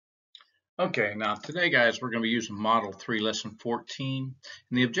Okay, now today, guys, we're going to be using Model 3, Lesson 14,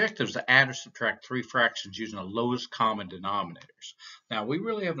 and the objective is to add or subtract three fractions using the lowest common denominators. Now, we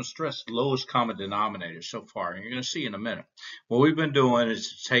really haven't stressed lowest common denominators so far, and you're going to see in a minute. What we've been doing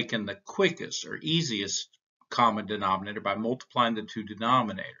is taking the quickest or easiest common denominator by multiplying the two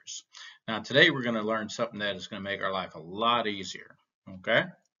denominators. Now, today we're going to learn something that is going to make our life a lot easier, okay?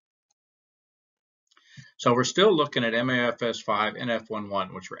 So we're still looking at MAFS 5 and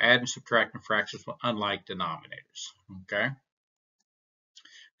F11, which we're adding, subtracting fractions with unlike denominators. Okay.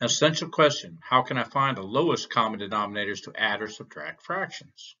 Now, essential question: how can I find the lowest common denominators to add or subtract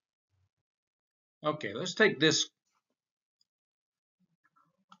fractions? Okay, let's take this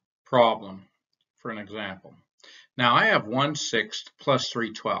problem for an example. Now I have 1/6 plus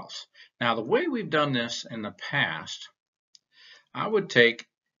 3/12. Now the way we've done this in the past, I would take,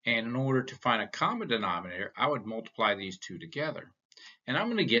 and in order to find a common denominator, I would multiply these two together. And I'm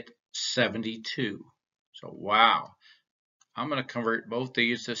going to get 72. So, wow, I'm going to convert both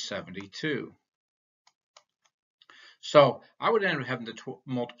these to 72. So, I would end up having to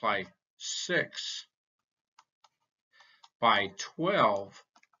multiply 6 by 12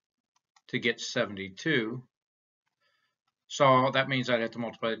 to get 72. So, that means I'd have to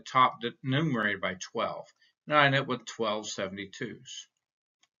multiply the top numerator by 12. Now I end up with 12 72s.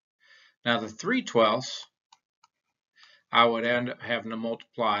 Now, the 3/12, I would end up having to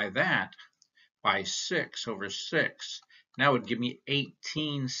multiply that by 6 over 6. Now it would give me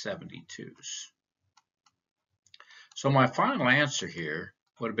 18 72s. So my final answer here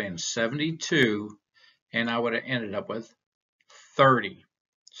would have been 72, and I would have ended up with 30.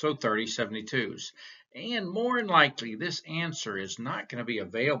 So 30 72s. And more than likely, this answer is not going to be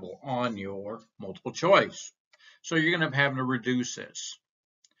available on your multiple choice. So you're going to have to reduce this.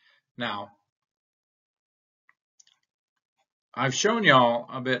 Now, I've shown y'all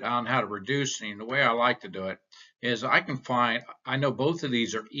a bit on how to reduce, and the way I like to do it is I know both of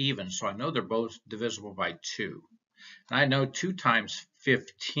these are even, so I know they're both divisible by 2. And I know 2 times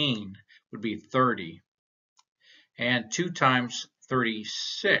 15 would be 30, and 2 times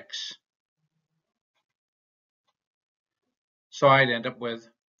 36. So I'd end up with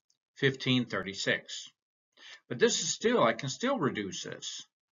 1536. But this is still, I can still reduce this,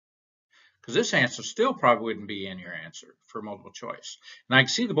 because this answer still probably wouldn't be in your answer for multiple choice. And I can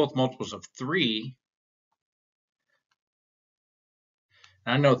see the both multiples of 3.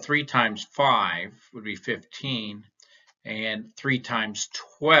 And I know 3 times 5 would be 15, and 3 times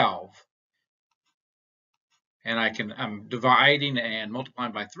 12. And I'm dividing and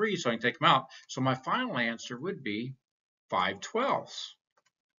multiplying by 3, so I can take them out. So my final answer would be 5/12.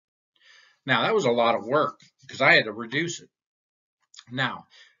 Now, that was a lot of work because I had to reduce it. Now,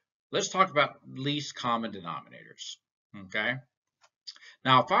 let's talk about least common denominators, okay?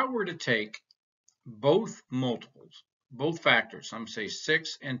 Now, if I were to take both multiples, both factors, I'm going to say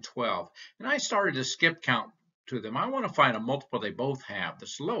 6 and 12, and I started to skip count to them, I want to find a multiple they both have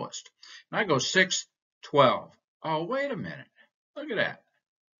that's lowest. And I go 6, 12. Oh, wait a minute. Look at that.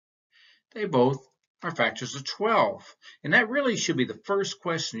 They both are factors of 12. And that really should be the first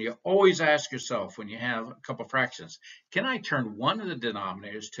question you always ask yourself when you have a couple fractions. Can I turn one of the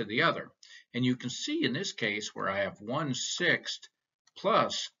denominators to the other? And you can see in this case where I have 1/6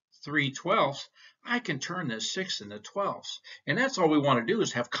 plus 3/12, I can turn this 6 into 12s. And that's all we want to do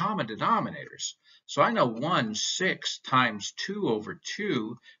is have common denominators. So I know 1/6 times 2 over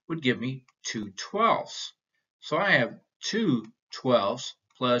 2 would give me 2 12s. So I have 2 12s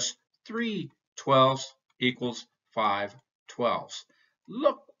plus 3 12s equals 5 12s.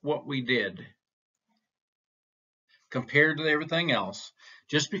 Look what we did compared to everything else,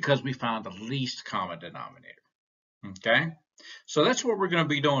 just because we found the least common denominator. Okay? So that's what we're going to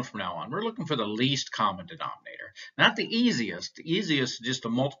be doing from now on. We're looking for the least common denominator. Not the easiest. The easiest is just to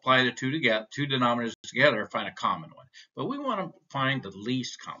multiply the two denominators together, find a common one. But we want to find the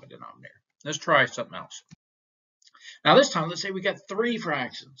least common denominator. Let's try something else. Now this time, let's say we got 3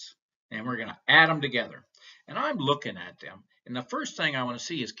 fractions, and we're going to add them together. And I'm looking at them, and the first thing I want to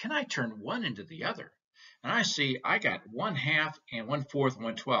see is, can I turn one into the other? And I see I got 1/2 and 1/4 and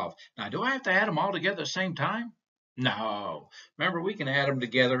 1/12. Now, do I have to add them all together at the same time? No. Remember, we can add them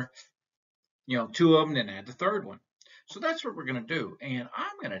together, 2 of them, then add the third one. So that's what we're going to do. And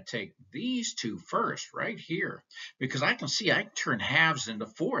I'm going to take these two first right here, because I can see I can turn halves into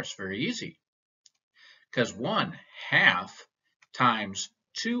fourths very easy. Because 1/2 times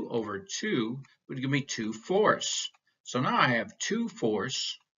 2 over 2 would give me 2 fourths. So now I have 2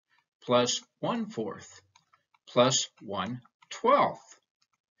 fourths plus 1/4 plus 1/12.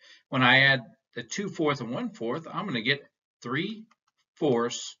 When I add the 2/4 and 1/4, I'm going to get 3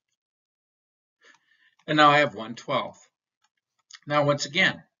 fourths And now I have 1/12. Now, once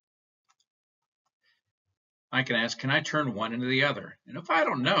again, I can ask, can I turn one into the other? And if I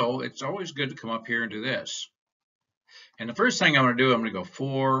don't know, it's always good to come up here and do this. And the first thing I'm going to do, I'm going to go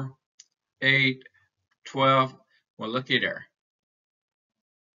 4, 8, 12. Well, looky there.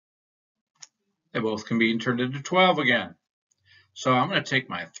 They both can be turned into 12 again. So I'm going to take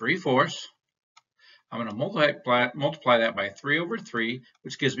my 3/4. I'm going to multiply that by 3/3,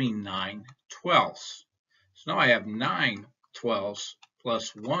 which gives me 9/12. So now I have 9/12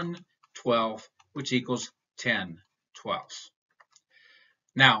 plus 1/12, which equals 10/12.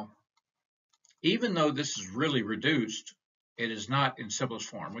 Now, even though this is really reduced, it is not in simplest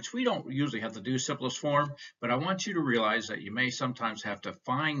form, which we don't usually have to do simplest form, but I want you to realize that you may sometimes have to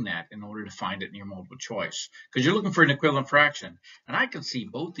find that in order to find it in your multiple choice, because you're looking for an equivalent fraction, and I can see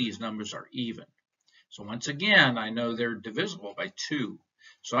both these numbers are even. So once again, I know they're divisible by 2.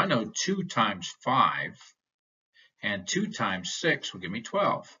 So I know 2 times 5 and 2 times 6 will give me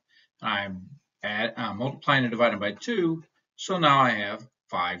 12. I'm multiplying and dividing by 2, so now I have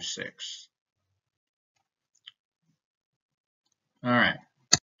 5/6. All right,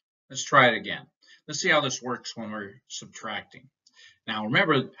 let's try it again. Let's see how this works when we're subtracting. Now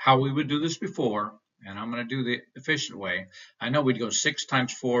remember how we would do this before, and I'm going to do the efficient way. I know we'd go 6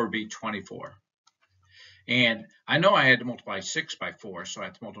 times 4 would be 24. And I know I had to multiply 6 by 4, so I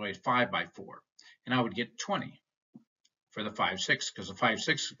have to multiply 5 by 4. And I would get 20 for the 5/6, because the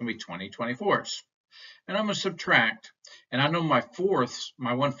 5/6 can be 20 24ths. And I'm going to subtract, and I know my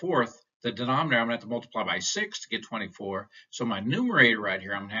 1/4, the denominator, I'm going to have to multiply by 6 to get 24. So my numerator right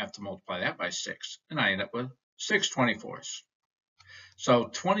here, I'm going to have to multiply that by 6. And I end up with 6 24ths. So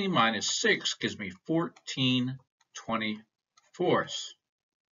 20 minus 6 gives me 14 24ths.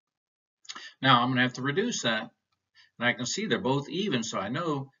 Now I'm going to have to reduce that. And I can see they're both even, so I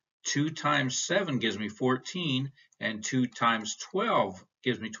know 2 times 7 gives me 14, and 2 times 12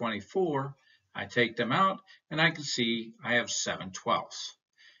 gives me 24. I take them out, and I can see I have 7/12.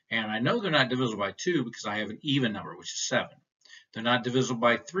 And I know they're not divisible by 2 because I have an even number, which is 7. They're not divisible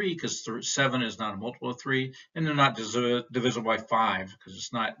by 3 because 7 is not a multiple of 3, and they're not divisible by 5 because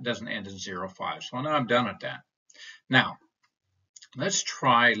it doesn't end in 0, 5. So now I'm done with that. Now, let's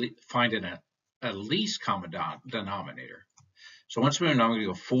try finding a least common denominator. So once we're done, I'm going to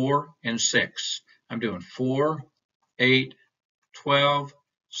go 4 and 6. I'm doing 4, 8, 12,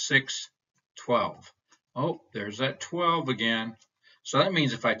 6, 12. Oh, there's that 12 again. So that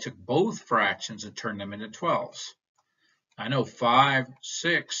means if I took both fractions and turned them into 12s, I know 5,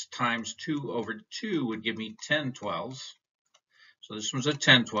 6 times 2 over 2 would give me 10/12. So this one's a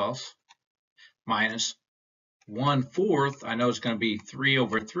 10/12 minus 1/4. I know it's going to be 3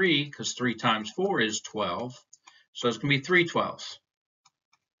 over 3 because 3 times 4 is 12. So it's going to be 3/12.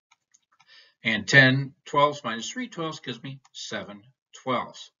 And 10/12 minus 3/12 gives me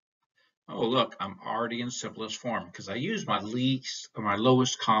 7/12. Oh, look, I'm already in simplest form because I used my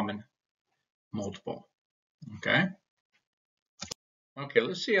lowest common multiple. Okay. Okay,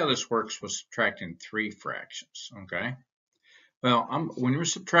 let's see how this works with subtracting 3 fractions. Okay. Well, when we're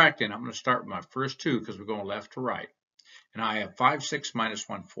subtracting, I'm going to start with my first 2 because we're going left to right. And I have 5/6 minus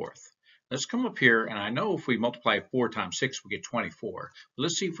 1/4. Let's come up here, and I know if we multiply 4 times 6, we get 24. But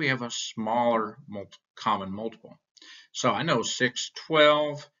let's see if we have a smaller common multiple. So I know 6,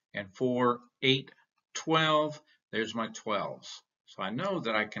 12, and 4, 8, 12. There's my 12s. So I know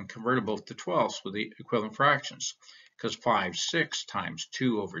that I can convert them both to 12s with the equivalent fractions, because 5/6 times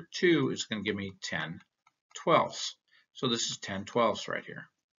 2 over 2 is going to give me 10/12. So this is 10/12 right here.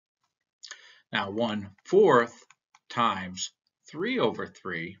 Now 1/4 times 3 over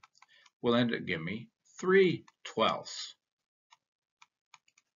 3 will end up giving me 3/12.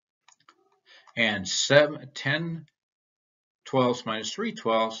 And 10/12 minus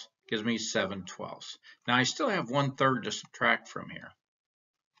 3/12 gives me 7/12. Now I still have 1/3 to subtract from here.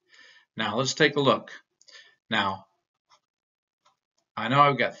 Now let's take a look. Now I know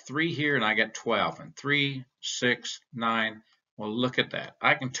I've got 3 here and I got 12, and 3, 6, 9. Well, look at that.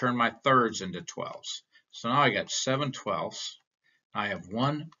 I can turn my thirds into 12s. So now I got 7/12. I have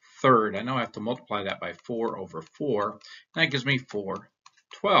 1/3. I know I have to multiply that by 4 over 4. And that gives me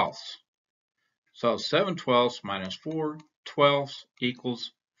 4/12. So 7/12 minus 4/12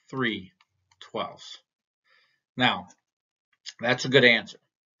 equals 3/12. Now, that's a good answer.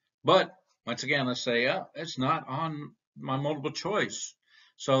 But once again, let's say, it's not on my multiple choice.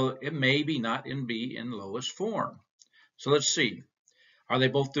 So it may be not be in lowest form. So let's see. Are they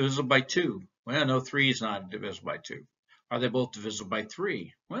both divisible by 2? Well, no, 3 is not divisible by 2. Are they both divisible by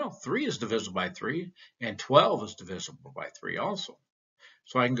 3? Well, 3 is divisible by 3, and 12 is divisible by 3 also.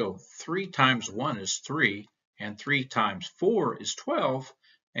 So I can go 3 times 1 is 3, and 3 times 4 is 12,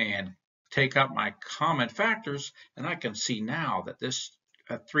 and take out my common factors, and I can see now that this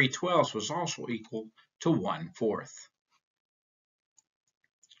 3/12 was also equal to 1/4.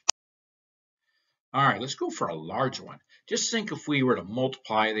 All right, let's go for a large one. Just think if we were to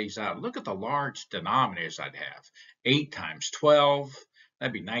multiply these out. Look at the large denominators I'd have. 8 times 12,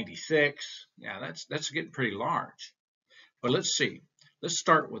 that'd be 96. Yeah, that's getting pretty large. But let's see. Let's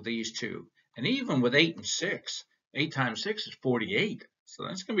start with these two. And even with 8 and 6, 8 times 6 is 48. So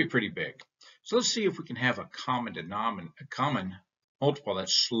that's going to be pretty big. So let's see if we can have a common denominator, a common multiple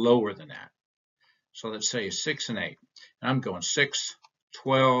that's slower than that. So let's say 6 and 8. And I'm going 6,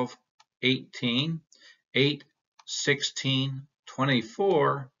 12, 18, 8, 16,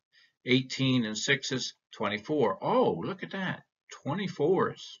 24, 18 and 6 is 24. Oh, look at that,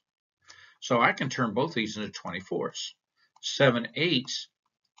 24s. So I can turn both these into 24s. 7 eighths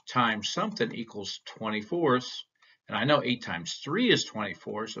times something equals 24s. And I know 8 times 3 is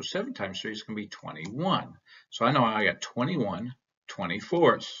 24, so 7 times 3 is going to be 21. So I know I got 21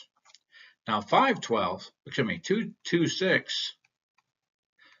 24s. Now 5/12, excuse me, 2 6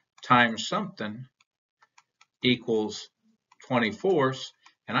 times something equals 24s,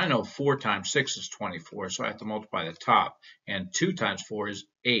 and I know 4 times 6 is 24, so I have to multiply the top, and 2 times 4 is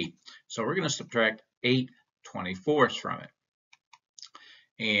 8. So we're going to subtract 8 24ths from it.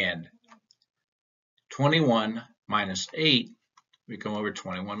 And 21 minus 8, we come over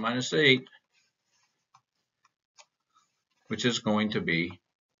 21 minus 8, which is going to be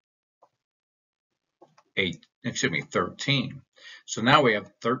 13. So now we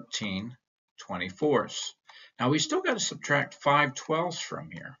have 13 24ths. Now we still got to subtract 5 12ths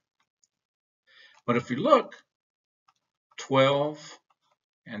from here. But if you look, 12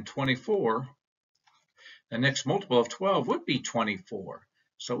 and 24, the next multiple of 12 would be 24.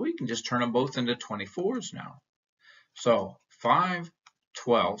 So we can just turn them both into 24s now. So 5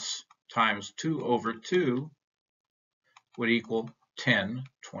 12ths times 2 over 2 would equal 10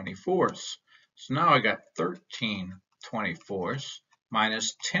 24ths. So now I got 13 24ths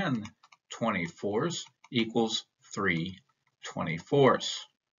minus 10 24ths equals 3 24ths.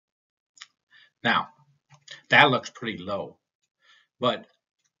 Now, that looks pretty low, but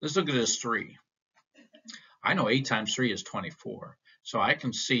let's look at this 3. I know 8 times 3 is 24, so I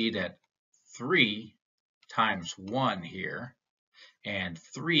can see that 3 times 1 here and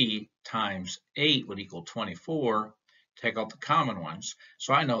 3 times 8 would equal 24. Take out the common ones.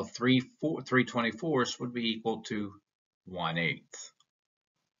 So I know 3 24ths would be equal to 1/8.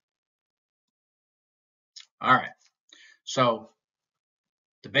 All right, so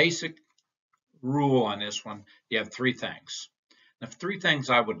the basic rule on this one, you have 3 things. Now, 3 things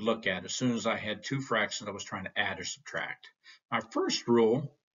I would look at as soon as I had 2 fractions I was trying to add or subtract. My first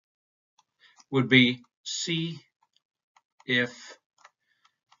rule would be see if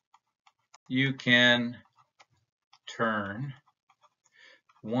you can turn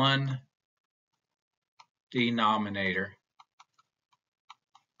one denominator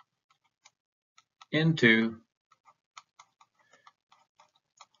into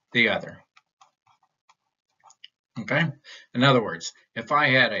the other. Okay? In other words, if I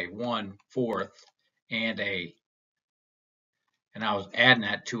had a 1/4 and I was adding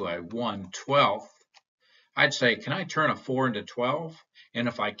that to a 1/12, I'd say, can I turn a 4 into 12? And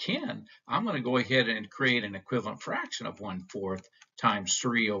if I can, I'm going to go ahead and create an equivalent fraction of 1/4 times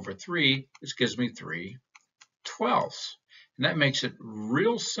 3 over 3, which gives me 3/12. And that makes it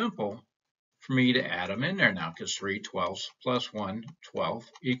real simple for me to add them in there now, because 3/12 plus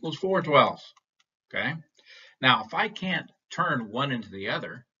 1/12 equals 4/12. Okay? Now, if I can't turn one into the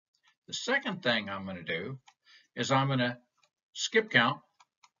other, the second thing I'm going to do is I'm going to skip count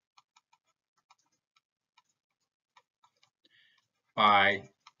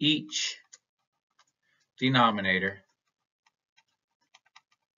by each denominator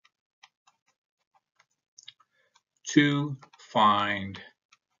to find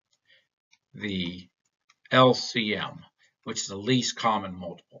the LCM, which is the least common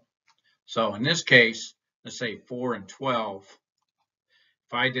multiple. So in this case, let's say 4 and 12.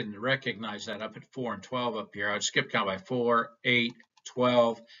 If I didn't recognize that up at 4 and 12 up here, I'd skip count by 4, 8,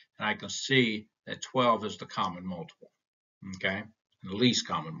 12, and I can see that 12 is the common multiple, okay? The least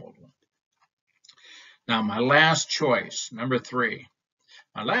common multiple. Now my last choice, number 3,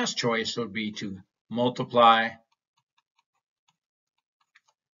 my last choice would be to multiply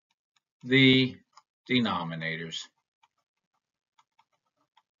the denominators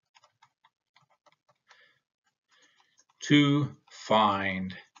to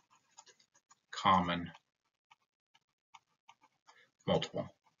find common multiple.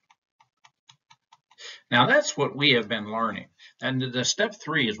 Now that's what we have been learning. And the step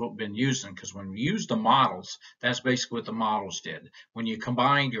 3 is what we've been using, because when we use the models, that's basically what the models did. When you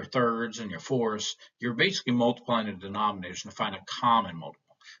combined your thirds and your fourths, you're basically multiplying the denominators to find a common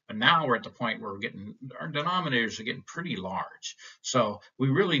multiple. But now we're at the point where our denominators are getting pretty large. So we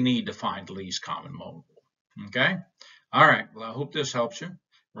really need to find the least common multiple. Okay? All right. Well, I hope this helps you.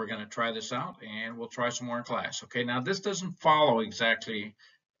 We're going to try this out, and we'll try some more in class. Okay? Now, this doesn't follow exactly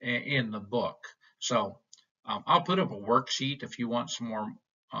in the book. So I'll put up a worksheet if you want some more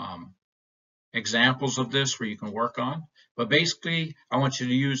examples of this where you can work on. But basically, I want you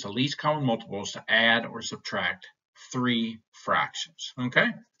to use the least common multiples to add or subtract 3 fractions. Okay?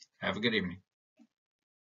 Have a good evening.